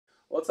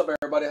What's up,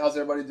 everybody? How's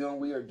everybody doing?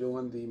 We are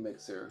doing the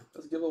mix here.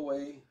 Let's give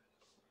away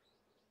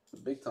the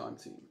big time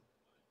team.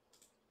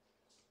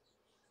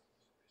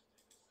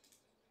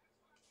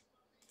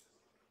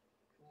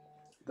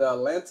 The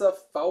Atlanta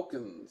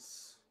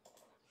Falcons.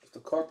 It's the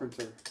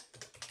Carpenter.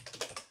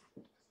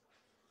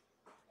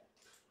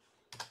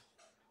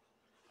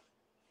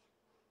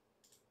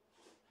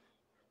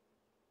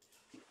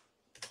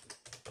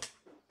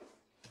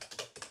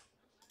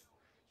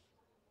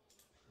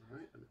 All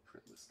right, let me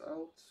print this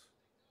out.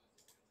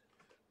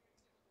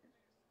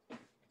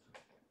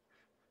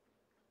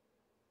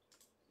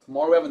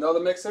 Tomorrow we have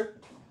another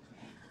mixer.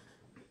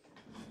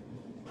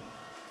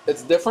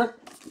 It's different.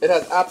 It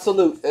has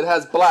absolute. It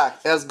has black.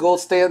 It has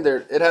gold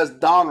standard. It has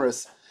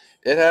Donruss.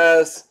 It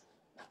has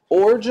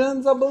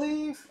Origins, I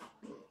believe.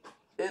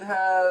 It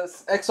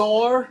has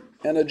XR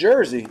and a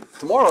jersey.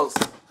 Tomorrow's.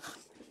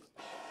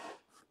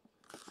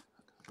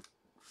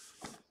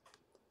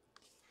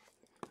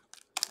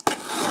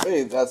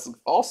 Hey, that's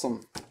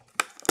awesome.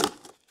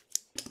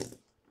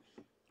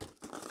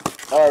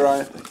 All right,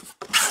 Ryan.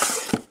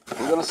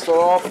 We're gonna start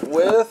off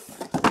with.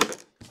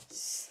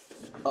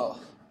 Oh,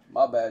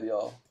 my bad,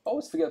 y'all. I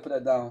always forget to put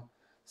that down.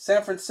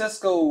 San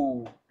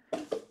Francisco.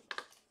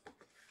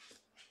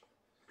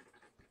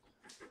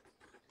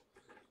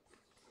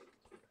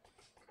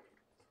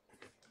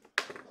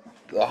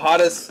 The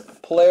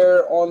hottest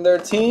player on their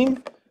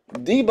team,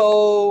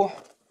 Debo.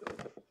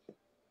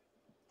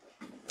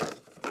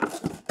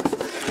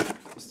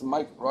 Mr.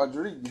 Mike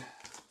Rodriguez.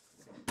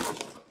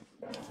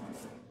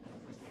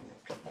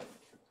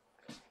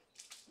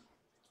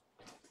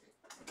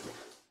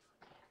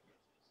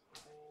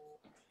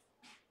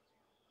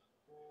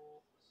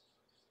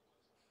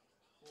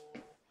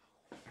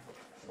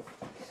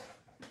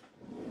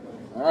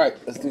 All right,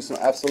 let's do some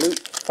absolute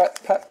fat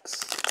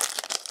packs.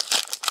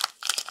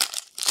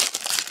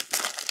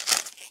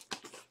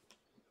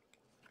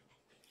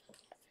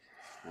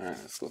 All right,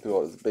 let's go through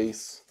all this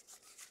base.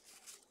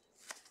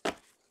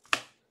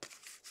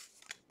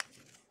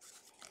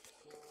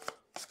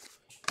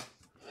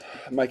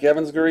 Mike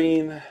Evans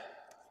green.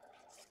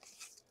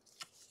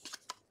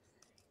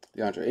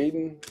 DeAndre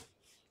Ayton.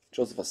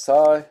 Joseph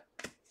Asai.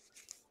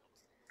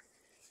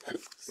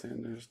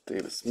 Sanders.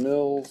 Davis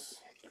Mills.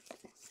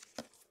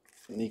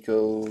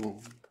 Nico.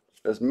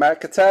 There's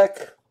Mac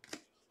Attack.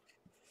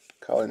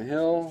 Colin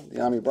Hill.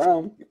 De'Ami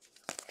Brown.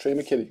 Trey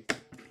McKitty.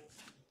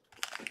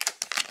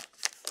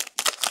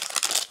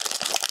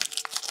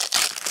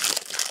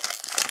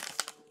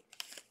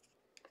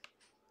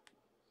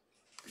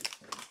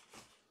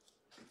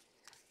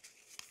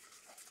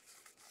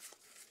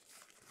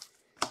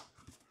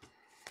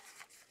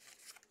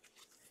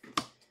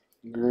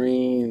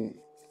 Green.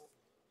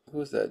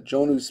 Who is that?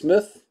 Jonnu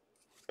Smith.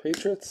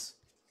 Patriots.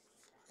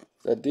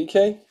 Is that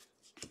DK?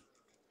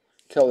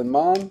 Kellen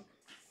Mond.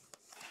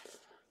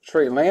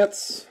 Trey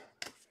Lance.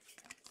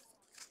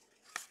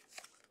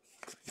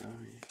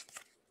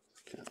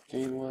 Kenneth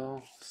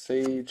Gainwell.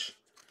 Sage.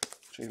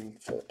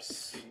 Jalen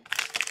Phillips.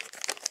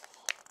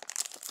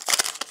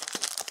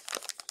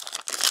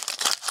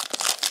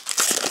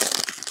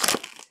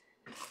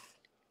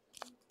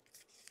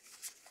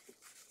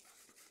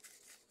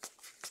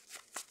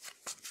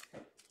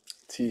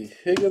 T.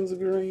 Higgins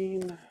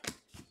green.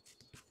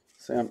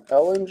 Sam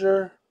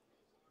Ellinger.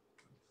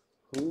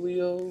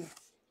 Julio.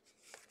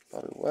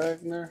 Bobby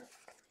Wagner.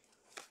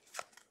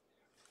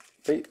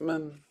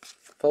 Bateman.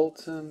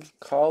 Felton.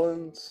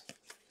 Collins.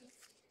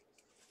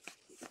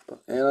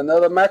 And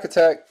another Mac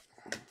Attack.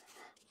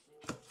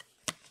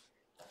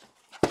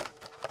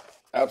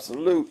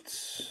 Absolute.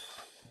 Let's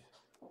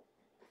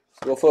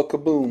go for a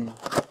kaboom.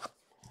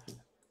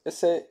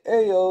 It's a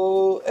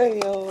ayo,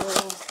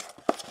 ayo.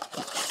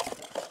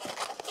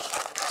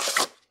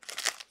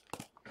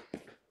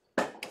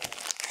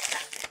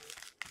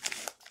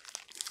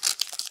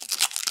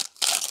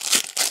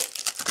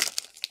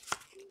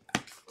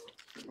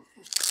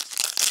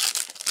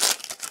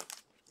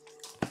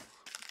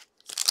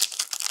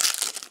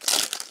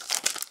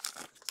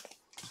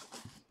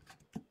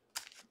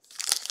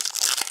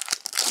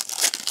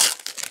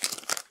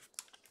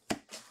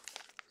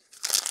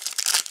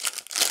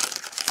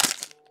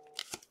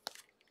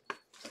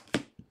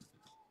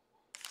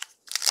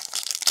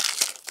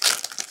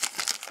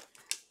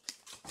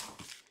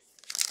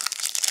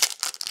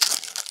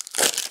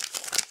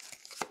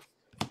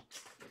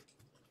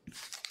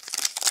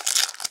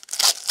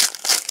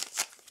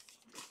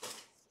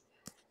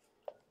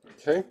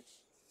 Okay.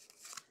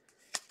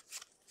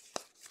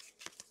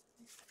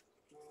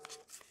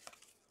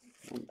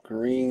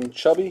 Green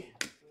Chubby.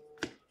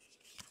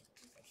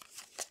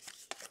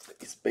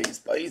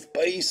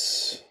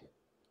 Base.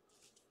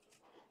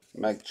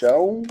 Mac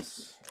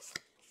Jones.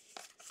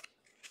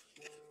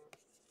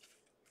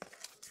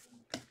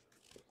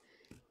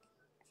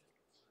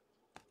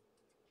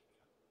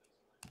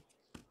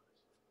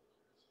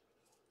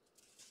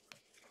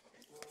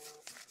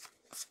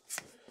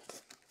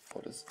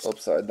 What is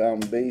upside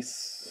down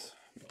base?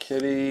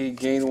 Kitty,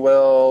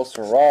 Gainwell,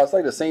 Sarah. It's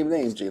like the same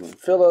name. Jalen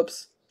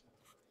Phillips.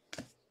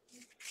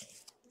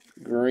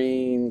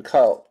 green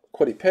Kyle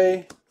Quiddy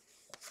Pay,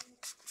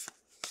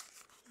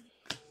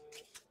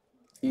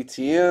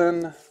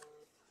 ETN,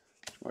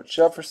 Mark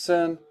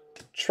Jefferson,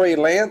 Trey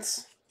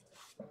Lance,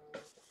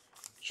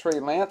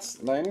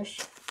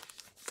 Niners.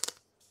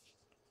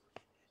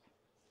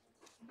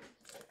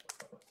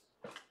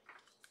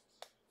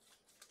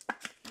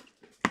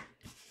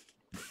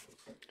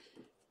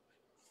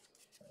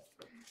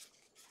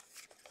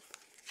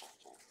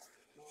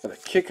 For the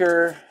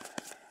kicker,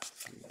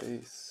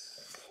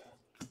 base,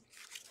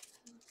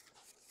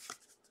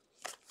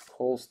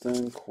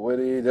 Colston,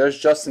 Quiddy. There's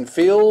Justin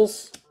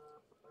Fields.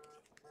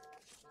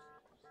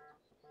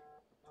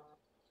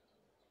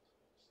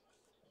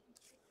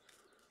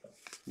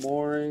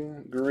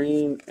 Mooring,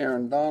 green,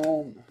 Aaron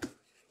Donald.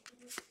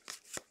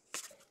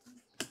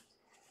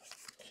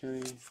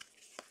 Okay.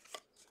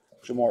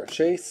 Jamar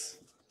Chase.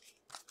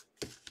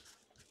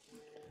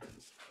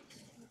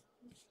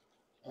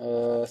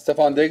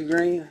 Stephon Diggs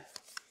green.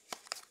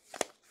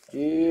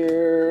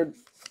 Here.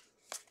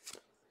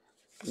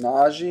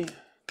 Najee.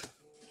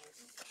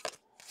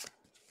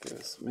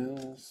 Davis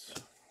Mills.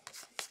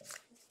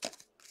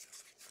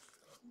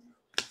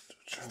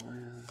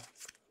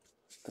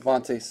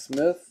 Devontae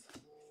Smith.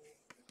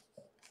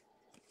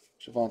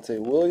 Javonte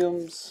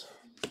Williams.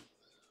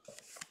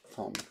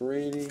 Tom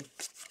Brady.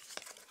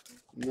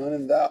 None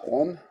in that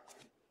one.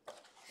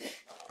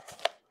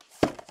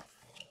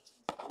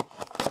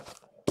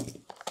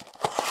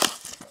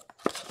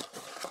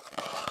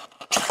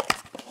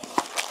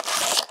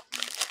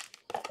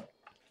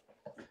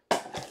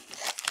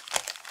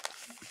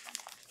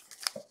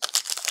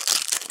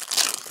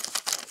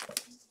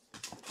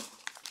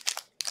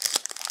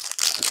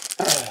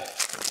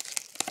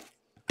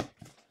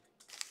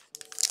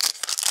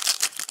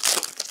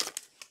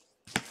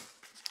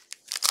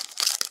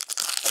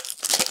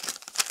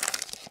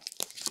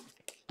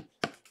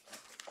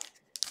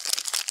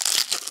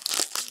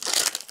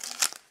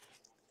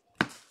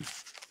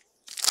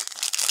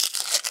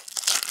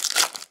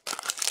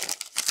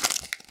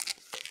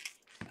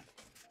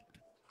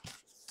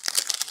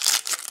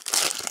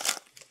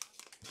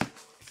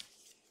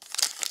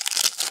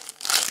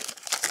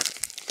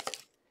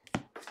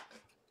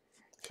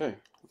 Okay,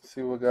 let's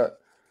see what we got.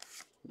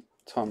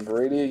 Tom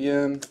Brady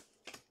again.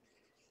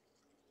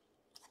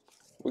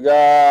 We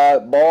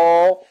got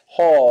Ball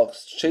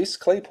Hogs. Chase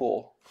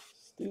Claypool.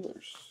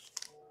 Steelers.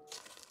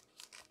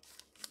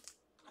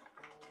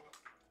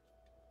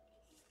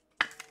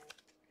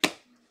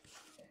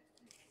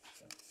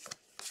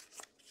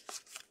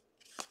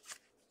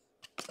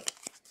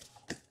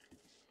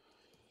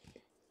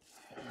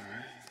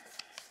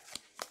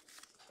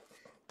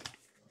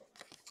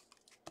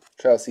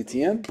 Travis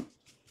Etienne.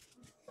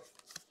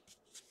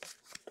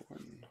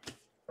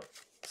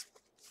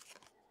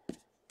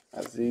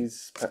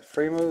 Aziz Pat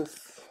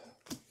Fremuth.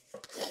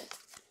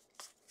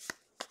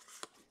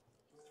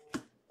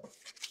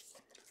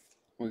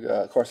 We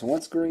got Carson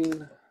Wentz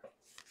green.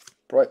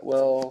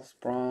 Brightwell,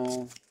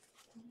 Brown.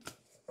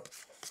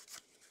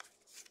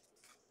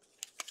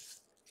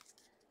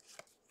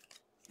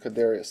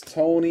 Kadarius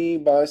Toney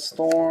by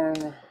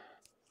Storm.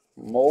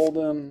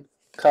 Molden.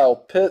 Kyle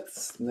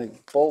Pitts.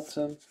 Nick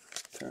Bolton.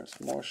 Terrence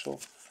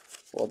Marshall.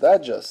 Well,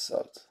 that just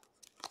sucked.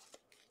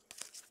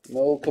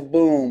 No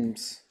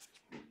kabooms.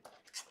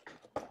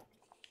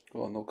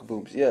 Well, no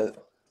kabooms yet.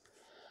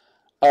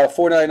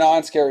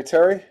 499, Scary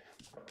Terry.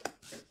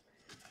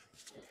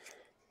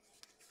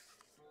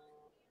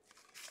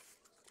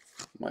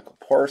 Michael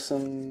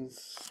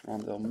Parsons.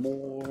 Rondell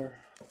Moore.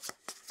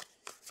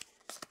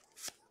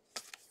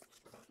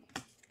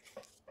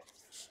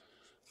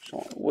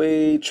 Sean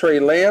Wade. Trey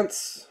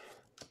Lance.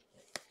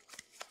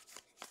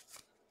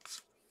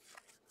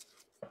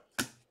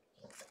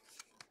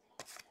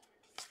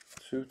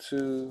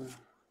 Tutu.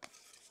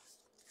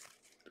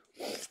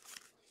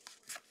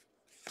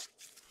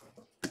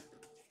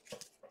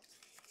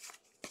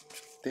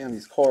 Damn,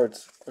 these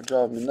cards are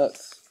driving me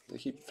nuts. They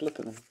keep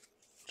flipping them.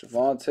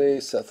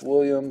 Javonte, Seth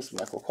Williams,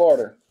 Michael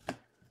Carter.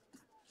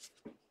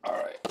 All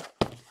right.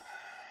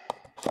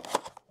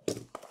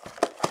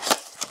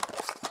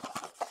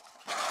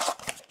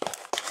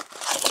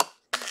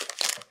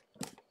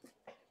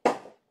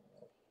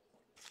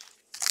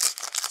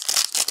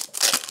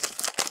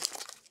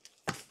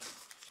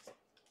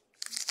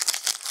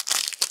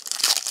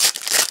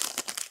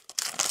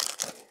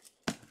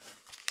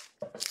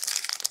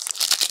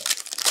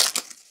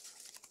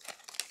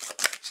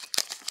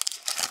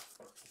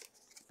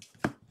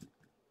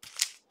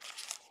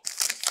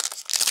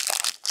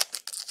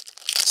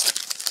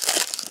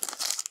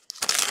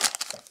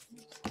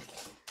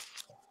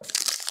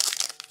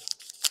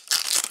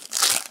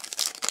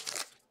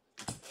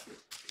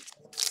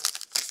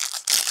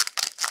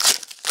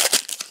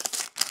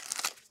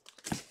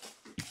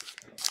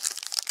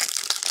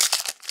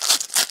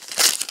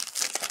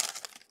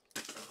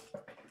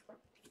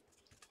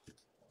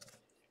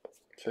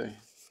 Okay.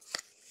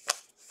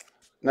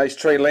 Nice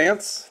Trey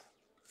Lance.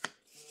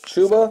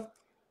 Chuba.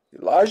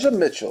 Elijah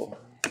Mitchell.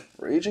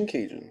 Raging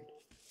Cajun.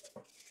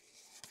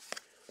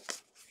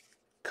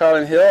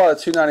 Colin Hill out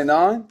of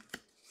 299.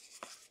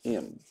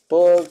 Ian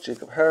Book,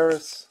 Jacob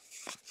Harris,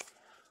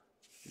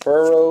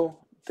 Burrow,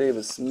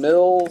 Davis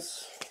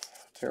Mills,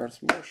 Terrence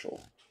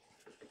Marshall.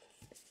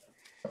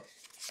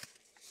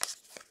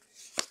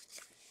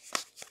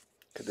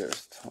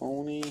 There's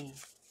Tony,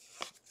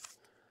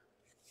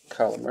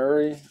 Kyler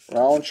Murray,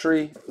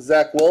 Roundtree,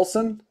 Zach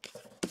Wilson,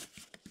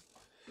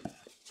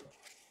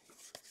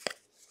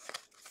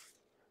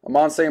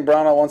 Amon St.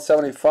 Brown at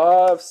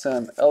 175,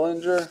 Sam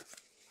Ellinger,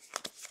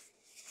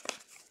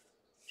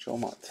 Joe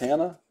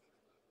Montana,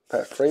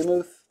 Pat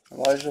Fremuth,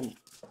 Elijah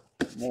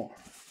Moore.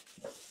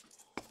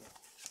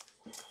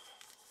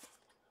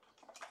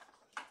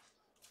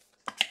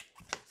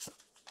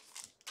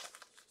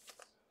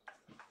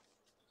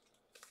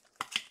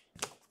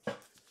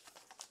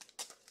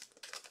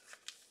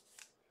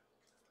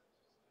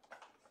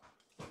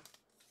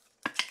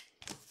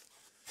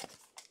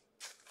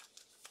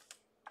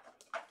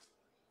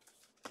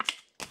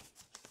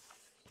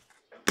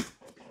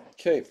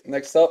 Okay,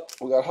 next up,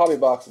 we got hobby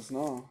boxes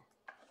now.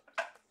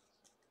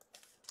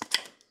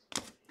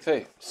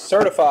 Okay,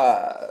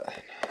 certified.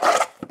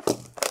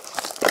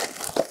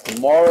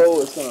 Tomorrow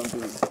is going to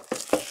be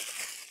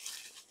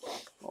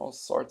all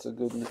sorts of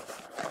goodness.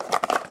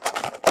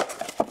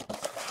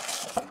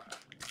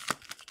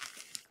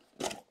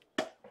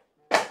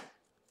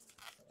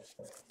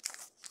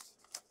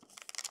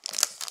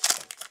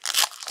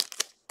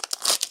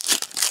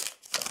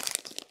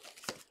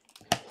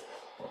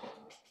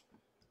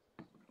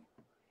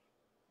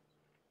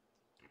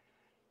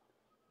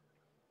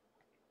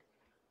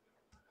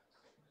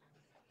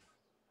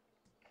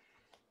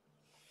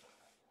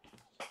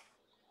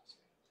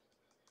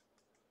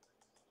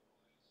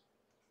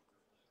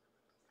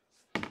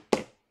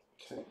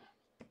 Okay.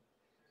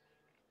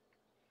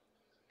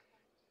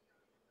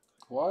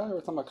 Why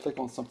every time I click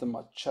on something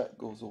my chat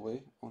goes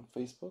away on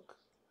Facebook?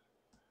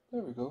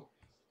 There we go.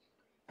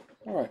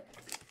 All right.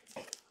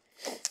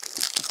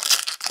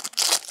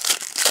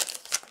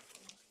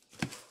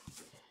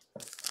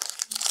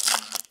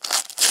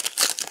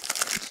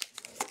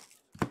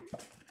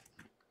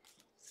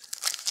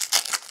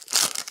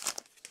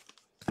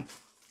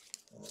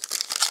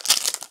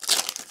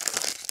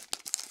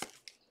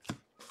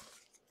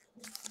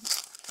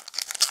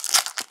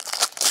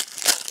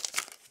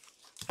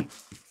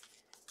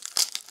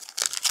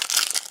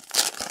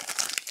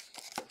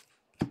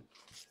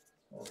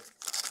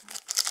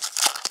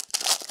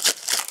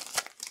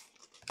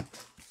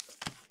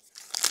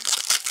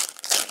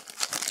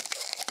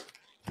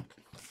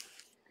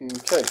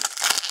 Okay. Let's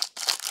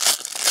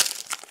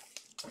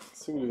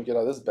see what we can get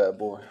out of this bad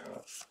boy.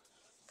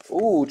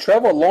 Ooh,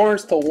 Trevor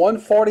Lawrence to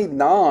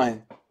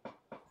 149.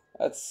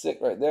 That's sick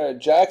right there.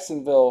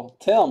 Jacksonville.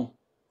 Tim.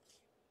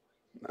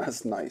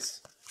 That's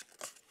nice.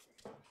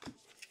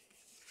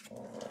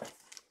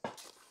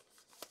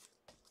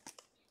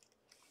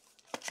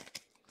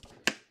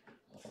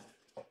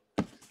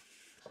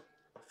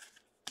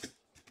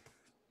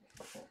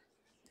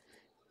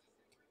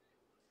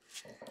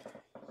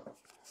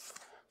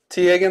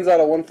 T. Higgins out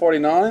of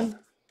 149.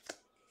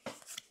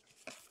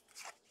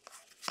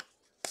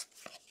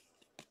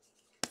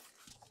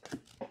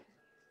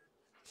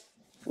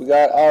 We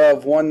got out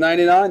of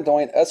 199,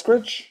 Dwayne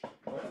Eskridge.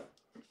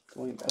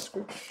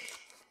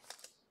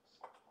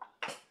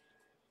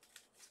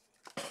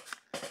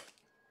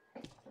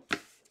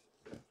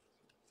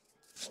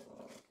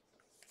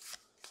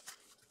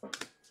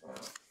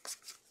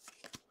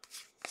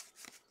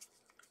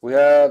 We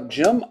have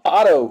Jim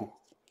Otto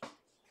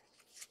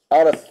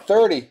out of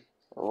 30,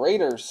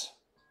 Raiders.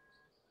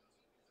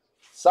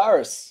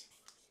 Cyrus.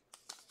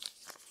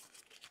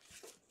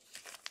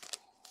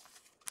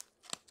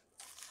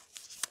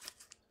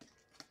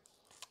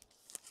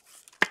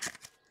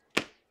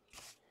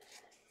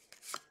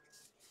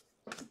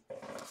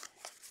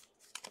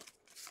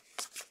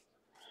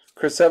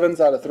 Chris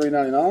Evans out of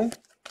 399.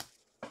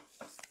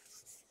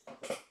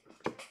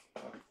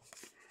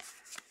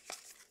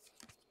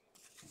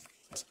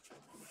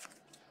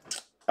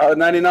 Out of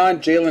 99,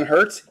 Jalen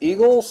Hurts,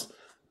 Eagles.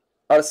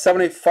 Out of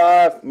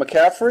 75,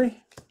 McCaffrey.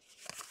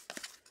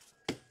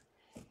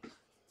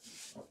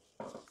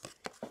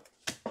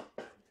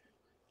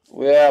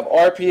 We have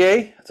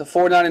RPA to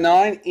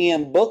 499,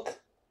 Ian Book.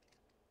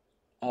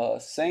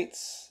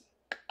 Saints,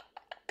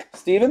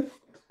 Steven.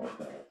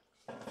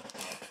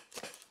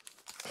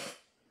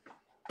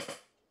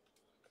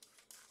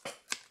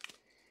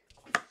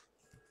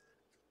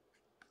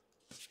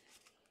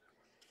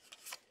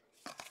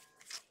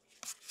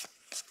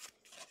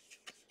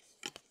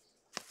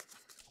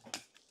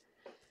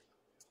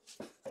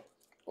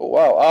 Oh,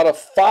 wow. Out of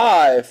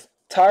 5,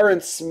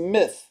 Tyron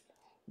Smith,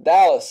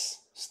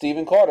 Dallas,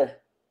 Stephen Carter.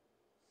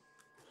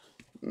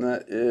 And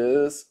that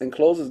is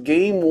encloses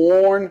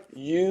game-worn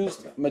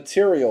used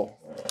material.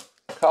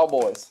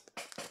 Cowboys.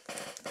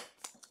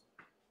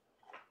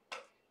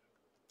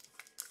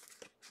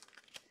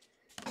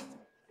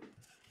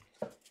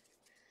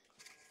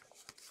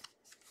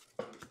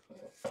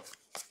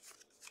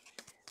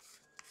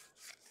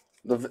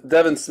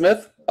 Devin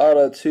Smith out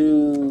of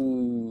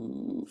 2.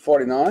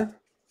 249.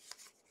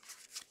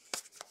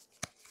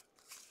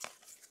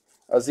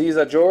 Aziz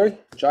Ajori,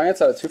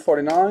 Giants out of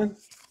 249.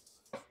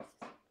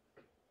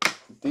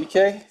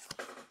 DK.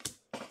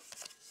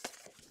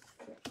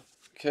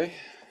 Okay.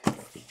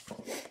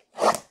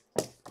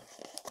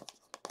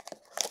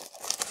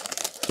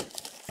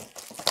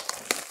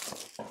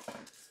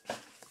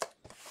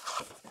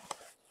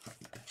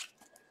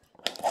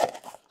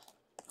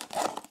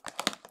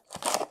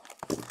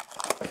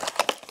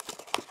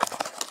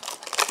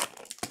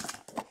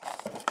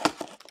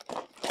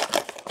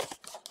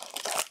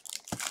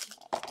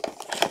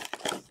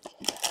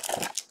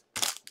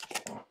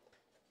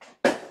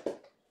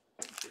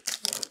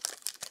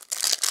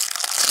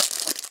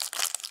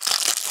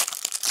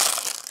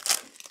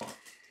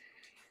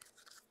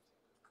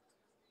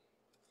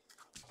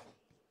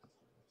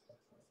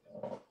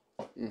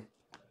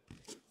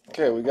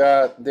 Okay, we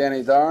got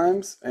Danny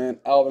Dimes and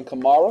Alvin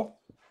Kamara.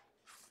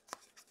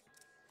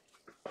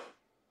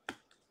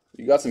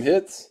 You got some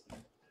hits.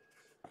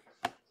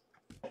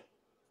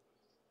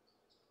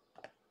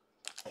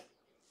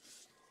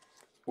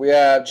 We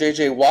have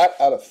J.J. Watt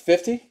out of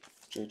 50.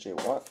 J.J.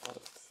 Watt out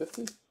of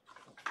 50.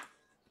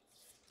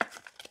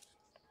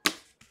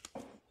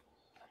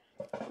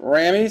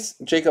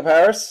 Rammies, Jacob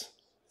Harris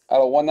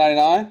out of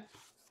 199.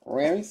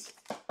 Rammies.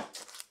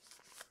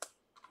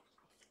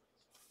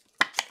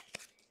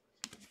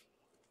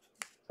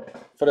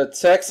 For the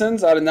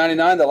Texans, out of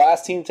 99, the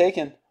last team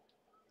taken,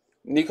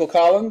 Nico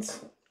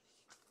Collins.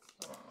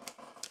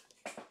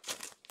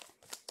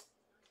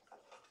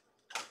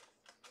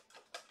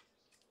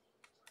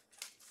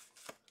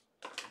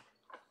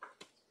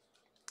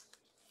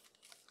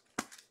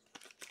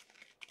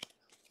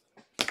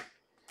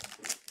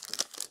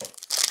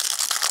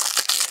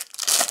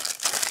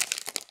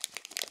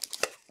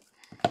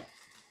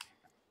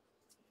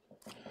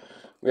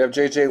 We have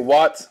J.J.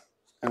 Watt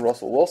and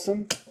Russell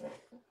Wilson.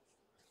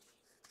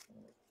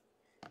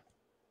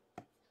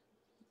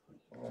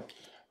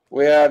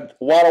 We have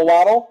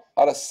Waddle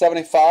out of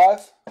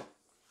 75.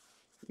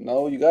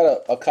 No, you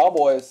got a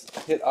Cowboys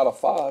hit out of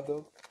 5,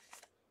 though.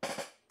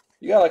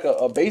 You got like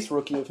a base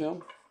rookie of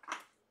him.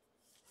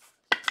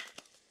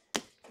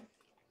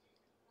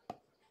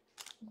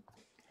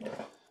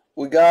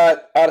 We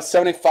got out of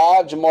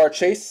 75, Jamar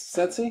Chase,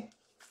 Cincy.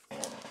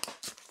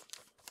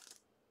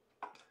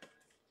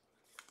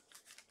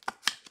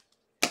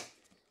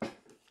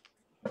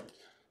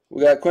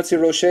 We got Quincy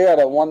Roche out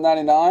of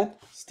 199,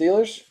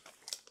 Steelers.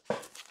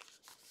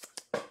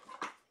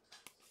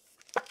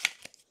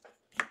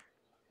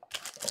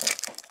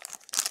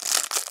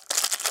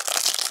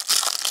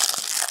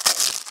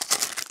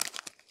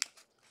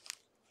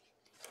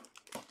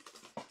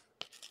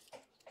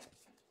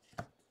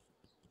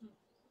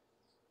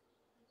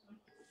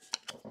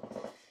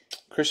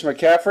 Christian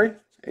McCaffrey,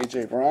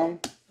 A.J. Brown.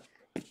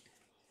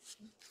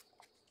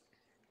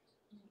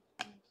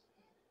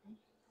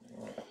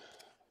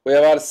 We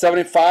have out of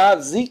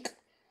 75, Zeke.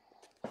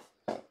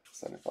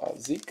 75,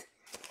 Zeke.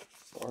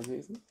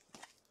 Stargazing.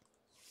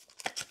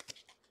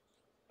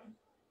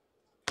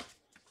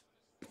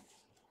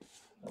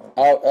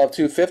 Out of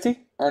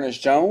 250,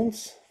 Ernest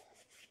Jones.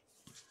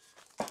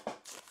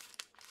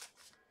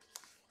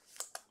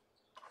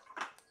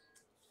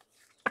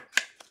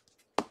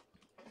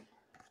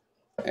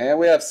 And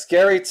we have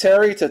Scary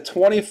Terry to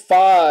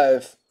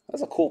 25.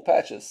 That's a cool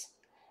patches.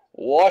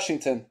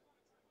 Washington.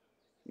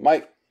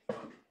 Mike.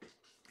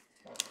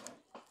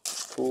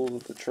 Cool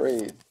with the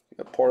trade.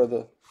 You got part of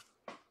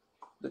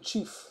the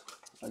chief,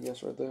 I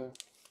guess, right there.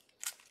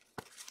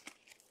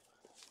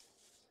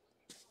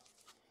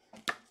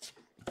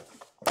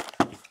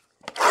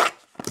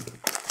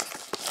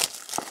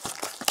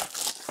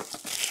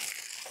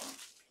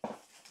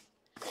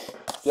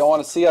 If y'all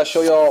want to see, I'll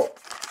show y'all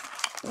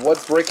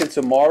what's breaking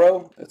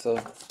tomorrow. It's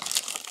a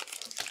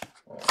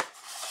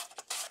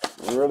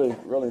really,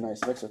 really nice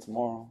mixer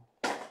tomorrow.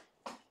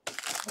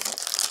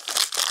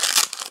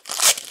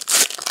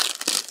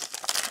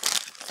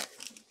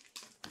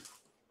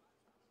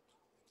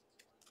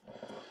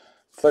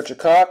 Fletcher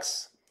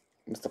Cox,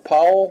 Mr.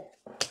 Powell.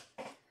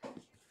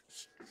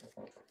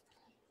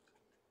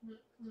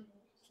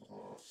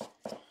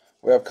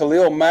 We have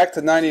Khalil Mack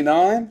to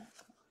 99.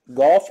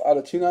 Golf out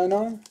of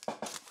 299.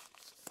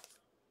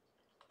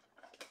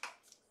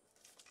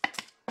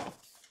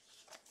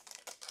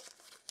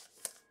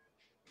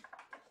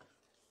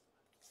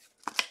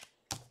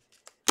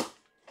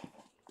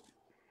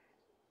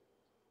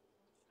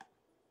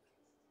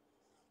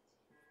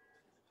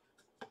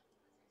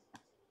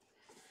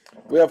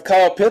 We have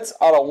Kyle Pitts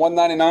out of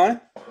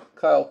 199.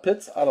 Kyle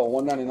Pitts out of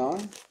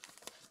 199.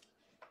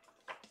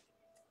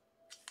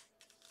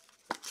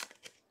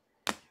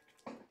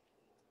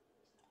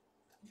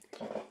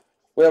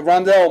 We have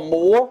Rondell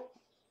Moore.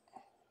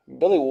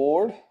 Billy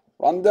Ward.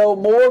 Rondell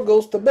Moore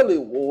goes to Billy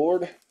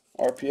Ward.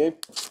 RPA.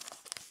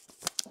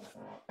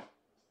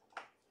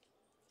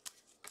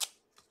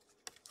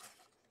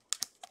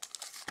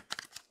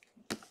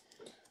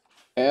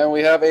 And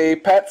we have a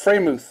Pat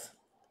Freiermuth.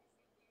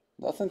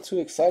 Nothing too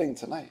exciting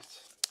tonight.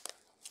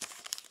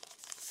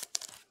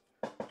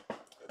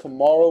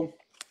 tomorrow,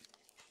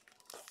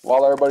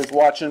 while everybody's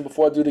watching,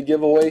 before I do the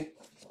giveaway,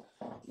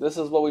 this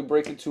is what we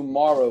break in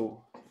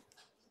tomorrow.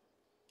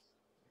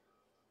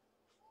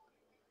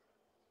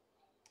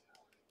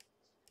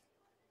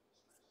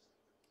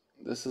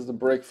 This is the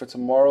break for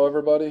tomorrow,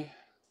 everybody.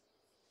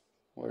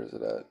 Where is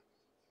it at?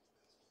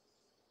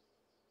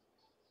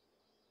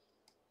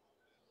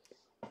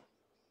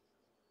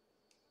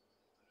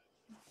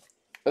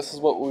 This is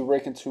what we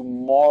break in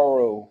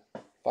tomorrow.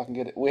 If I can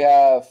get it. We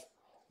have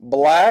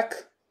black,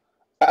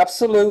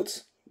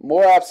 absolute,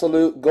 more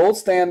absolute, gold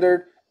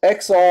standard,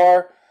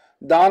 XR,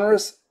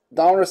 Donruss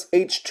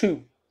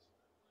H2.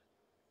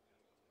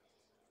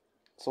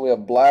 So we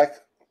have black,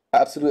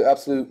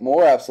 absolute,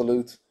 more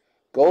absolute,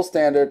 gold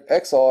standard,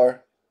 XR,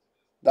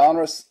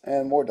 Donruss,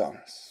 and more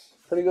Donruss.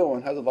 Pretty good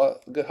one. Has a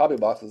good hobby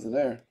boxes in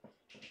there.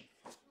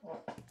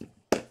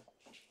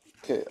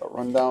 Okay, a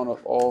rundown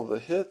of all the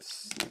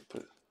hits.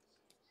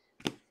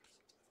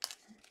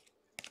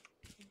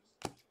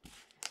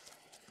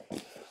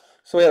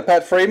 So we have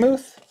Pat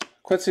Freiermuth,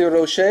 Quincy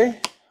Roche,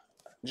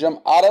 Jim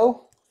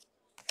Otto.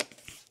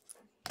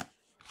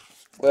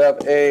 We have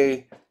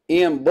a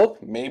Ian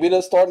Book, maybe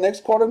to start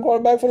next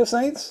quarterback for the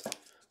Saints.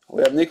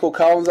 We have Nico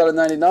Collins out of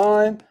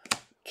 99,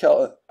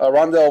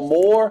 Rondell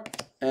Moore,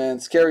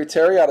 and Scary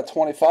Terry out of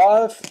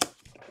 25.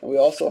 And we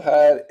also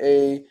had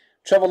a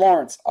Trevor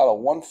Lawrence out of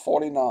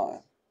 149.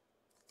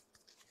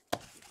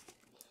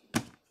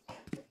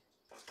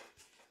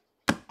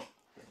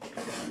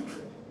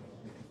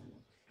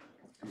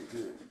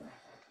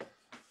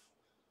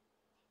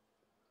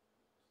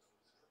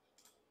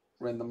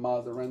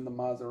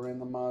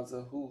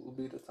 Randomizer. Who will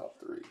be the top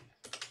 3?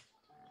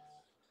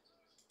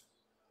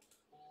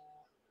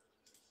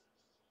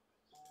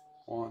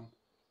 One,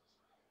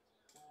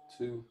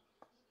 2,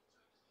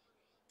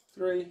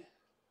 3,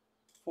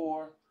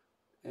 4,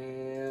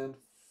 and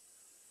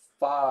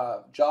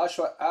 5.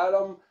 Joshua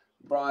Adam,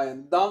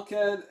 Brian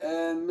Duncan,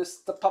 and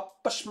Mr.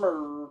 Papa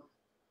Schmer.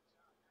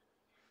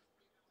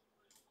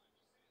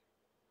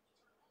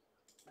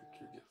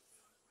 Pick your gift.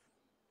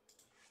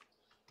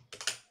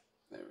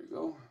 There we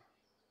go.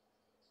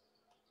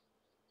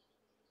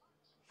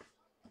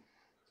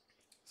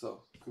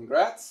 So,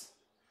 congrats.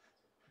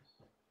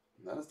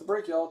 That is the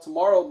break, y'all.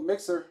 Tomorrow,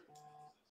 Mixer.